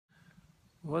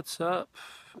What's up,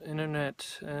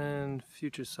 internet and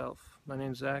future self? My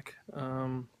name's Zach.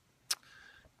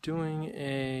 Doing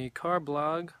a car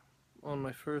blog on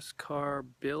my first car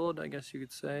build, I guess you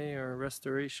could say, or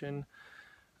restoration.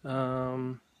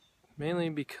 Mainly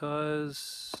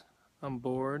because I'm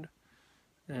bored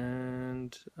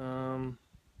and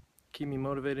keep me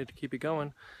motivated to keep it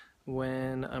going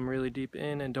when I'm really deep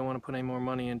in and don't want to put any more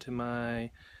money into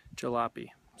my jalopy.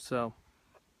 So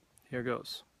here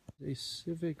goes. A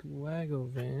Civic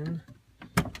Wagovan.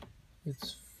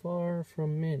 It's far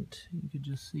from mint. You could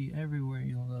just see everywhere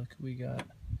you look. We got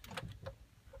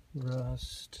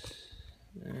rust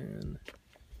and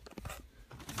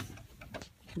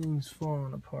things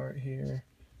falling apart here.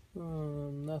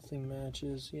 Nothing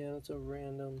matches. Yeah, that's a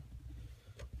random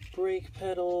brake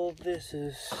pedal. This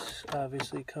is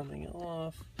obviously coming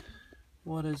off.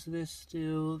 What does this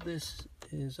do? This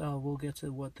is, we'll get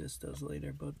to what this does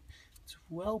later, but it's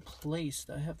well placed,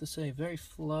 I have to say. Very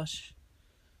flush,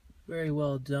 very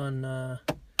well done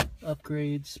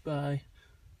upgrades by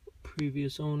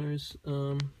previous owners.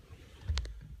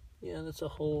 Yeah, that's a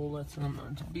hole that's not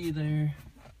meant to be there.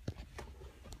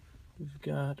 We've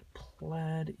got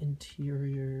plaid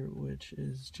interior, which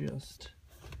is just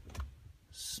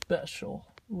special.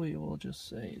 We will just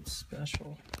say it's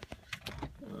special.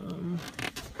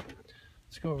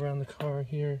 Let's go around the car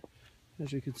here.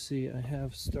 As you can see, I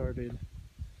have started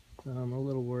a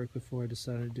little work before I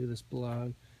decided to do this blog.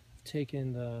 I've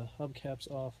taken the hubcaps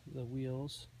off the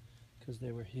wheels because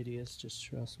they were hideous, just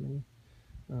trust me.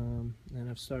 And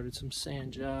I've started some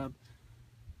sand job.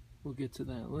 We'll get to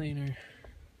that later.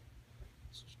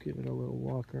 Let's just give it a little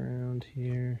walk around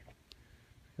here.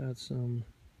 Got some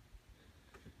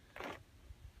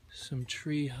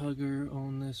tree hugger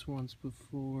on this once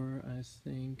before, I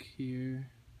think, here.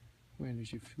 Where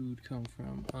does your food come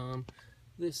from?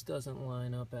 This doesn't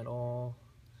line up at all,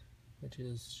 which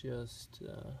is just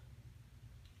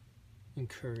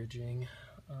encouraging.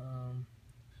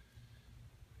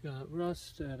 Got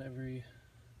rust at every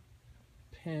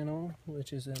panel,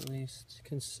 which is at least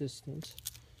consistent.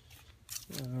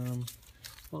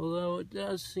 Although it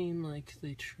does seem like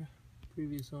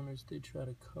previous owners did try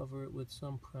to cover it with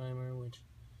some primer, which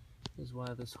is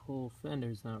why this whole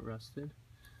fender's not rusted.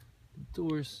 The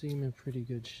doors seem in pretty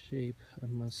good shape, I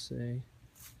must say.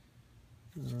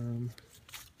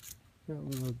 Got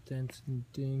little dents and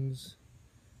dings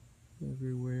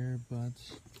everywhere, but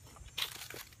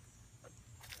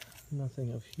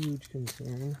nothing of huge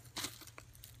concern.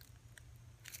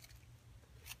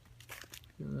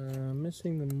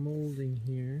 Missing the molding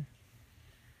here.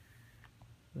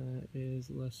 That is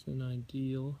less than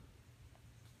ideal.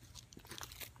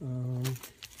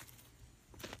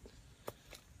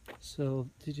 So,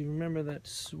 did you remember that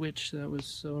switch that was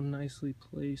so nicely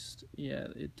placed? Yeah,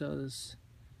 it does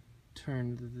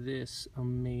turn this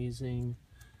amazing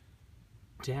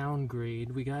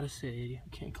downgrade. We gotta say,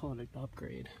 can't call it an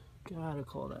upgrade. Gotta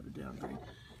call that a downgrade.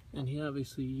 And he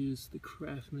obviously used the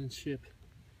craftsmanship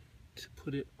to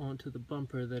put it onto the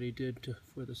bumper that he did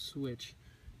for the switch,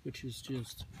 which is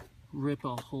just rip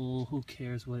a hole. Who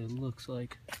cares what it looks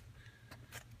like?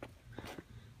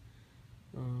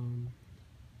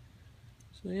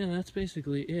 So yeah, that's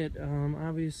basically it.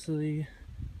 Obviously,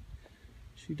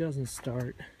 she doesn't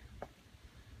start.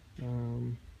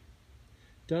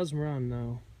 Does run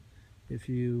though, if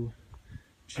you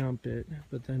jump it,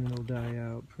 but then it'll die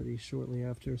out pretty shortly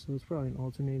after. So it's probably an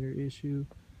alternator issue.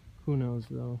 Who knows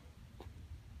though?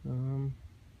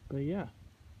 But yeah.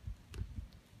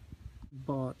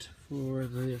 Bought for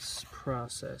this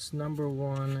process. Number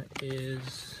one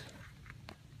is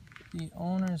the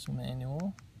owner's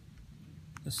manual.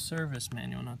 The service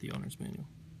manual, not the owner's manual.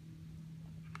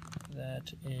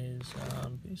 That is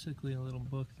basically a little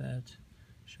book that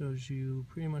shows you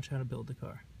pretty much how to build the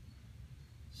car.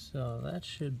 So that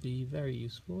should be very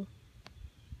useful.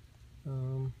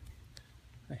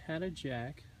 I had a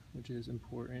jack, which is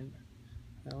important.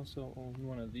 I also own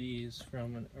one of these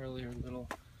from an earlier little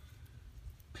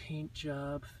paint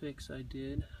job fix I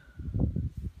did.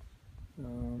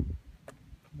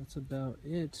 That's about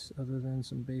it, other than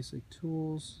some basic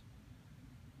tools.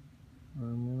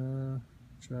 I'm gonna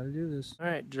try to do this.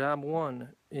 Alright, job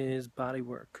one is body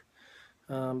work.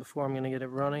 Before I'm gonna get it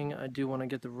running, I do want to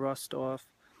get the rust off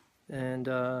and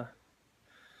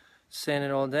sand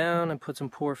it all down and put some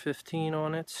Pour 15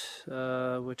 on it,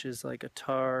 which is like a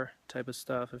tar type of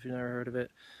stuff if you've never heard of it,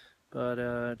 but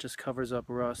it just covers up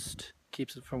rust,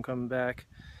 keeps it from coming back.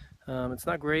 It's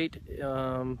not great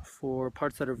for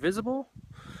parts that are visible,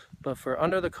 but for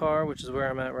under the car, which is where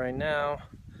I'm at right now,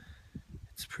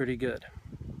 it's pretty good.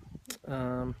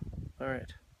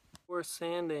 Alright. For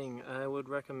sanding, I would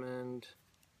recommend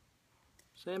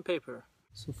sandpaper.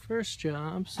 So first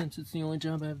job, since it's the only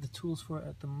job I have the tools for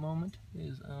at the moment,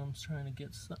 is trying to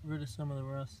get rid of some of the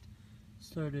rust.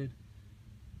 Started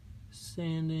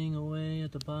sanding away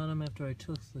at the bottom after I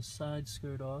took the side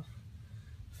skirt off.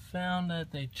 Found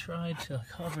that they tried to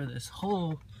cover this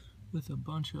hole with a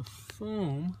bunch of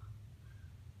foam.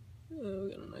 Oh,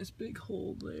 got a nice big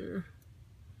hole there.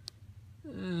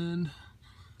 And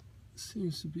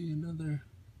seems to be another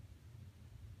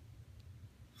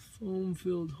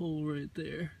foam-filled hole right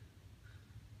there.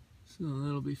 So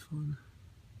that'll be fun.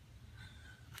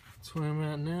 That's where I'm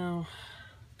at now.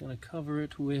 Gonna cover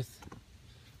it with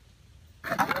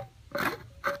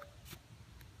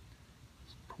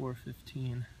Pour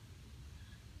 15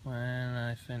 when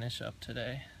I finish up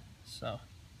today. So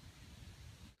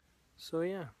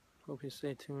yeah, hope you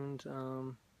stay tuned.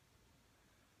 And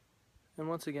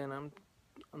once again, I'm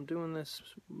doing this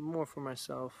more for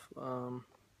myself,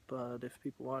 but if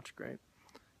people watch, great.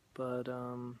 But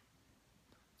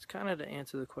it's kind of to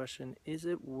answer the question, is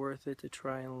it worth it to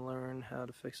try and learn how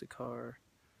to fix a car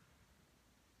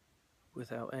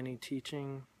without any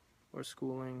teaching or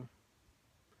schooling?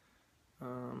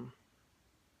 We'll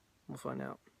find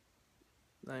out.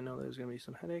 I know there's going to be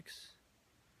some headaches,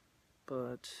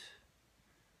 but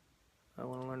I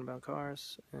want to learn about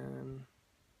cars, and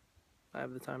I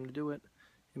have the time to do it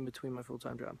in between my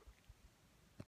full-time job.